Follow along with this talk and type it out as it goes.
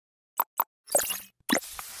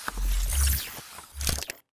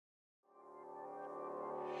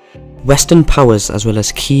Western powers as well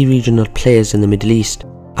as key regional players in the Middle East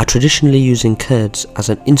are traditionally using Kurds as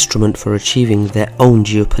an instrument for achieving their own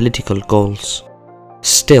geopolitical goals.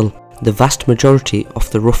 Still, the vast majority of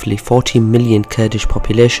the roughly 40 million Kurdish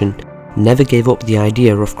population never gave up the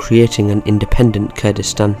idea of creating an independent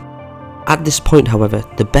Kurdistan. At this point, however,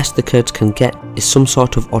 the best the Kurds can get is some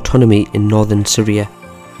sort of autonomy in northern Syria,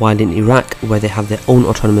 while in Iraq, where they have their own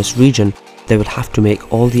autonomous region, they will have to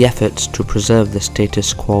make all the efforts to preserve the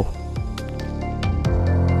status quo.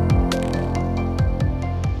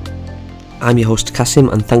 I'm your host Kasim,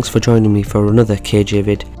 and thanks for joining me for another KJ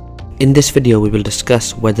vid. In this video we will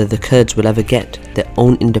discuss whether the Kurds will ever get their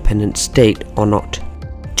own independent state or not.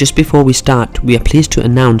 Just before we start, we are pleased to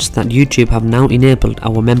announce that YouTube have now enabled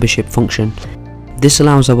our membership function. This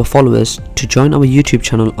allows our followers to join our YouTube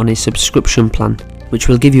channel on a subscription plan, which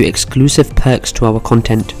will give you exclusive perks to our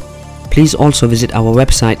content. Please also visit our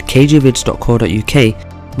website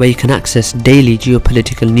kjvids.co.uk, where you can access daily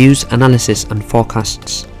geopolitical news, analysis and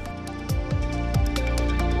forecasts.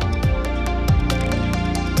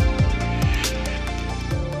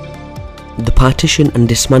 The partition and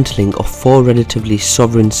dismantling of four relatively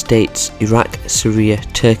sovereign states, Iraq, Syria,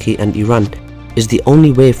 Turkey and Iran, is the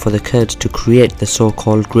only way for the Kurds to create the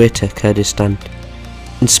so-called Greater Kurdistan.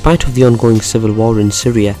 In spite of the ongoing civil war in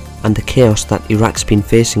Syria and the chaos that Iraq's been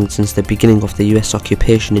facing since the beginning of the US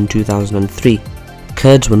occupation in 2003,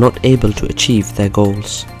 Kurds were not able to achieve their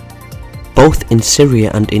goals. Both in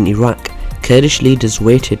Syria and in Iraq, Kurdish leaders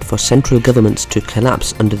waited for central governments to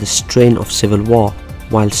collapse under the strain of civil war,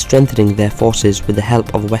 while strengthening their forces with the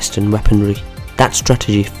help of Western weaponry. That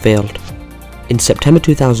strategy failed. In September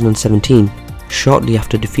 2017, shortly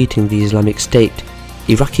after defeating the Islamic State,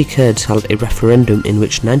 Iraqi Kurds held a referendum in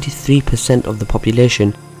which 93% of the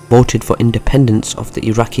population voted for independence of the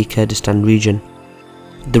Iraqi Kurdistan region.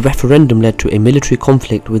 The referendum led to a military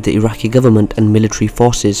conflict with the Iraqi government and military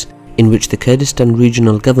forces, in which the Kurdistan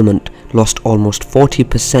regional government lost almost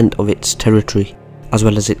 40% of its territory, as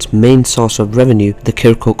well as its main source of revenue, the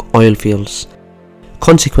Kirkuk oil fields.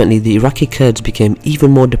 Consequently, the Iraqi Kurds became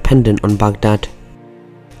even more dependent on Baghdad.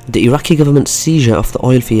 The Iraqi government's seizure of the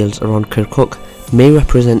oil fields around Kirkuk may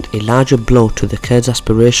represent a larger blow to the Kurds'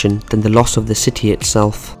 aspiration than the loss of the city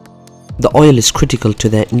itself. The oil is critical to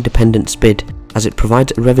their independence bid, as it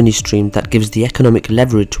provides a revenue stream that gives the economic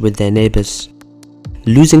leverage with their neighbours.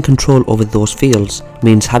 Losing control over those fields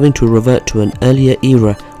means having to revert to an earlier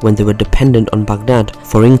era when they were dependent on Baghdad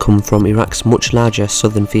for income from Iraq's much larger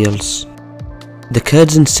southern fields. The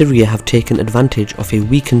Kurds in Syria have taken advantage of a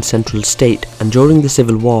weakened central state, and during the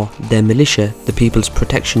civil war, their militia, the People's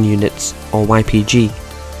Protection Units or YPG,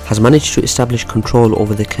 has managed to establish control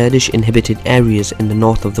over the Kurdish inhabited areas in the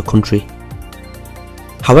north of the country.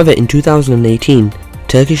 However, in 2018,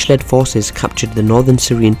 Turkish-led forces captured the northern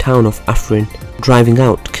Syrian town of Afrin, driving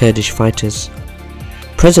out Kurdish fighters.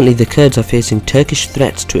 Presently, the Kurds are facing Turkish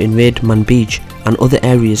threats to invade Manbij and other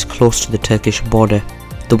areas close to the Turkish border.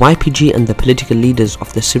 The YPG and the political leaders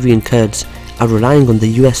of the Syrian Kurds are relying on the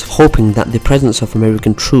US, hoping that the presence of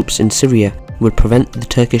American troops in Syria will prevent the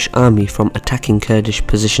Turkish army from attacking Kurdish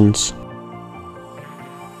positions.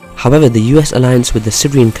 However, the US alliance with the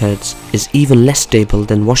Syrian Kurds is even less stable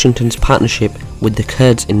than Washington's partnership with the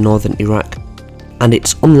Kurds in northern Iraq, and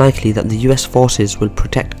it's unlikely that the US forces will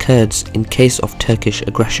protect Kurds in case of Turkish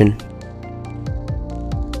aggression.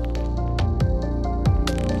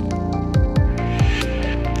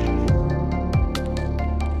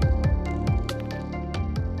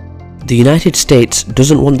 The United States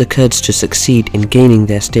doesn't want the Kurds to succeed in gaining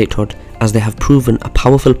their statehood, as they have proven a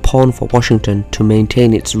powerful pawn for Washington to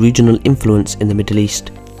maintain its regional influence in the Middle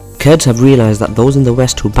East. Kurds have realised that those in the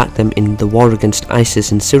West who backed them in the war against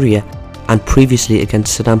ISIS in Syria and previously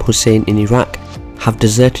against Saddam Hussein in Iraq have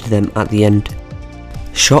deserted them at the end.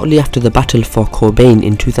 Shortly after the battle for Kobane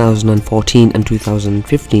in 2014 and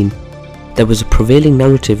 2015, there was a prevailing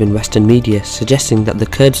narrative in Western media suggesting that the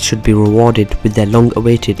Kurds should be rewarded with their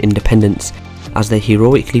long-awaited independence, as they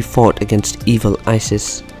heroically fought against evil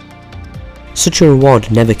ISIS. Such a reward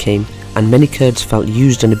never came, and many Kurds felt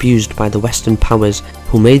used and abused by the Western powers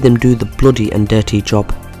who made them do the bloody and dirty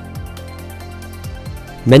job.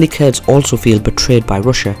 Many Kurds also feel betrayed by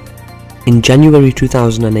Russia. In January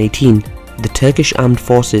 2018, the Turkish armed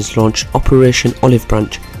forces launched Operation Olive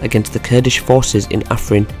Branch against the Kurdish forces in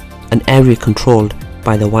Afrin, an area controlled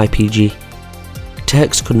by the YPG.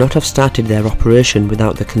 Turks could not have started their operation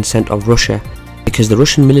without the consent of Russia, because the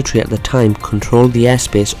Russian military at the time controlled the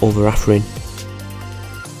airspace over Afrin.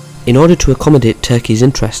 In order to accommodate Turkey's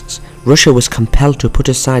interests, Russia was compelled to put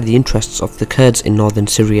aside the interests of the Kurds in northern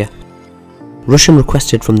Syria. Russia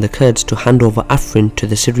requested from the Kurds to hand over Afrin to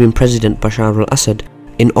the Syrian President Bashar al-Assad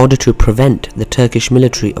in order to prevent the Turkish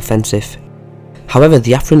military offensive. However,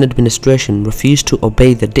 the Afrin administration refused to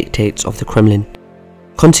obey the dictates of the Kremlin.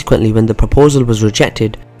 Consequently, when the proposal was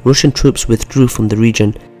rejected, Russian troops withdrew from the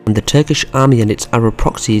region and the Turkish army and its Arab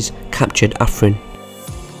proxies captured Afrin.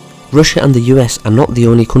 Russia and the US are not the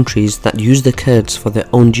only countries that use the Kurds for their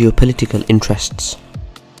own geopolitical interests.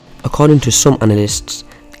 According to some analysts,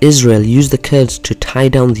 Israel used the Kurds to tie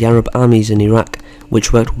down the Arab armies in Iraq,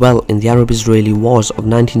 which worked well in the Arab-Israeli wars of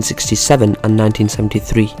 1967 and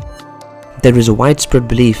 1973. There is a widespread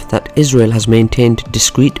belief that Israel has maintained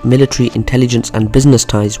discreet military, intelligence and business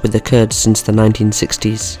ties with the Kurds since the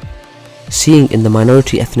 1960s, seeing in the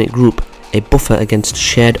minority ethnic group a buffer against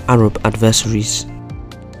shared Arab adversaries.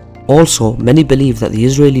 Also, many believe that the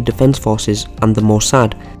Israeli Defense Forces and the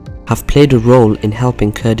Mossad have played a role in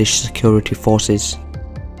helping Kurdish security forces.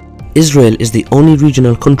 Israel is the only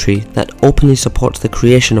regional country that openly supports the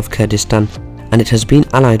creation of Kurdistan, and it has been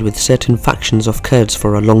allied with certain factions of Kurds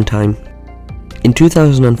for a long time. In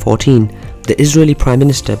 2014, the Israeli Prime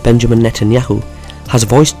Minister Benjamin Netanyahu has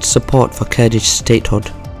voiced support for Kurdish statehood.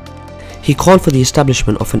 He called for the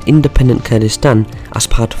establishment of an independent Kurdistan as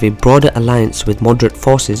part of a broader alliance with moderate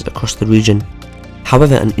forces across the region.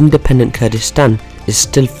 However, an independent Kurdistan is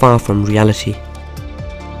still far from reality.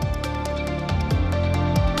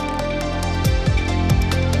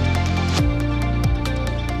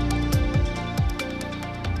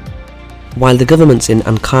 While the governments in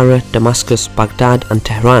Ankara, Damascus, Baghdad and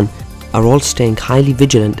Tehran are all staying highly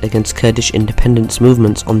vigilant against Kurdish independence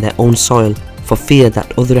movements on their own soil for fear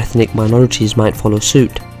that other ethnic minorities might follow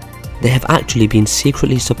suit, they have actually been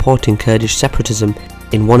secretly supporting Kurdish separatism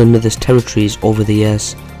in one another's territories over the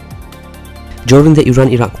years. During the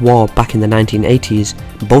Iran-Iraq war back in the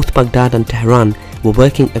 1980s, both Baghdad and Tehran were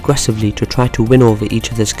working aggressively to try to win over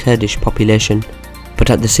each other's Kurdish population, but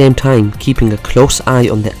at the same time keeping a close eye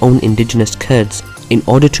on their own indigenous Kurds in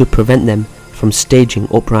order to prevent them from staging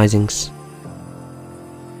uprisings.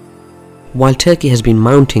 While Turkey has been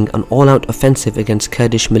mounting an all-out offensive against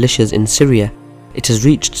Kurdish militias in Syria, it has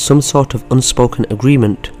reached some sort of unspoken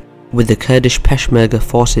agreement with the Kurdish Peshmerga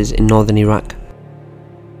forces in northern Iraq.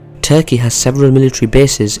 Turkey has several military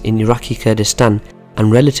bases in Iraqi Kurdistan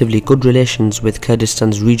and relatively good relations with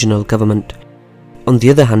Kurdistan's regional government. On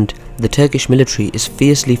the other hand, the Turkish military is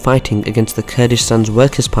fiercely fighting against the Kurdistan's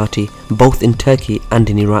Workers' Party both in Turkey and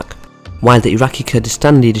in Iraq, while the Iraqi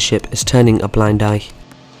Kurdistan leadership is turning a blind eye.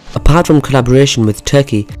 Apart from collaboration with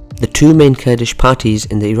Turkey, the two main Kurdish parties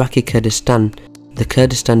in the Iraqi Kurdistan, the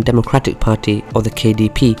Kurdistan Democratic Party or the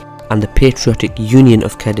KDP and the Patriotic Union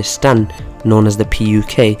of Kurdistan, known as the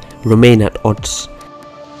PUK, remain at odds.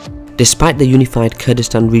 Despite the unified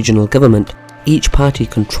Kurdistan regional government, each party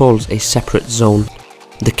controls a separate zone.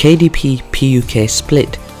 The KDP-PUK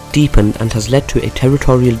split deepened and has led to a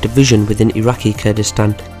territorial division within Iraqi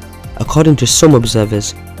Kurdistan. According to some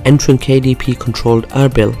observers, entering KDP-controlled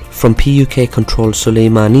Erbil from PUK-controlled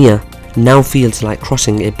Suleymaniye now feels like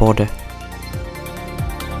crossing a border.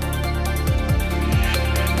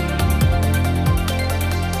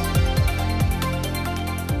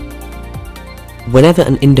 Whenever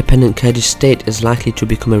an independent Kurdish state is likely to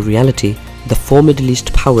become a reality, the four Middle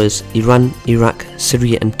East powers, Iran, Iraq,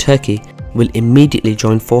 Syria and Turkey, will immediately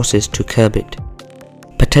join forces to curb it.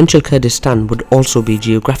 Potential Kurdistan would also be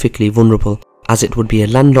geographically vulnerable, as it would be a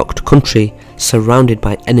landlocked country surrounded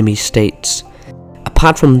by enemy states.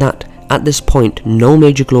 Apart from that, at this point no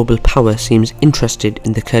major global power seems interested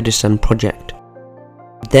in the Kurdistan project.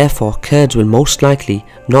 Therefore, Kurds will most likely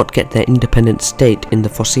not get their independent state in the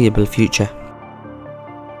foreseeable future.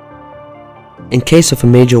 In case of a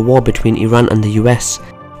major war between Iran and the US,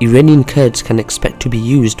 Iranian Kurds can expect to be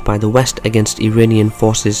used by the West against Iranian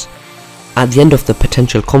forces. At the end of the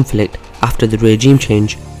potential conflict, after the regime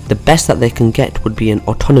change, the best that they can get would be an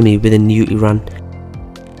autonomy within new Iran.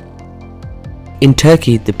 In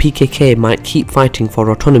Turkey, the PKK might keep fighting for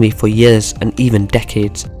autonomy for years and even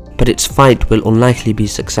decades, but its fight will unlikely be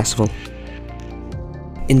successful.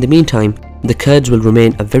 In the meantime, the Kurds will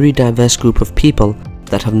remain a very diverse group of people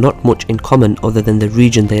that have not much in common other than the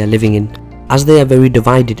region they are living in. As they are very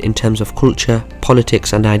divided in terms of culture,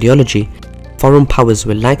 politics and ideology, foreign powers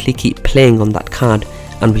will likely keep playing on that card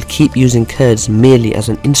and will keep using Kurds merely as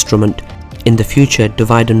an instrument in the future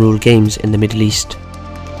divide and rule games in the Middle East.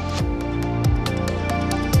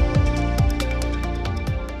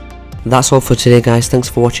 That's all for today guys, thanks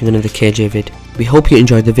for watching another KJ vid. We hope you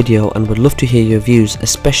enjoyed the video and would love to hear your views,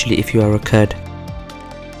 especially if you are a Kurd.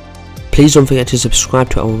 Please don't forget to subscribe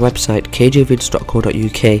to our website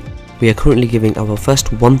kjvids.co.uk we are currently giving our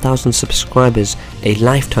first 1000 subscribers a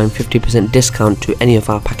lifetime 50% discount to any of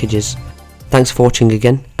our packages. Thanks for watching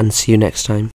again, and see you next time.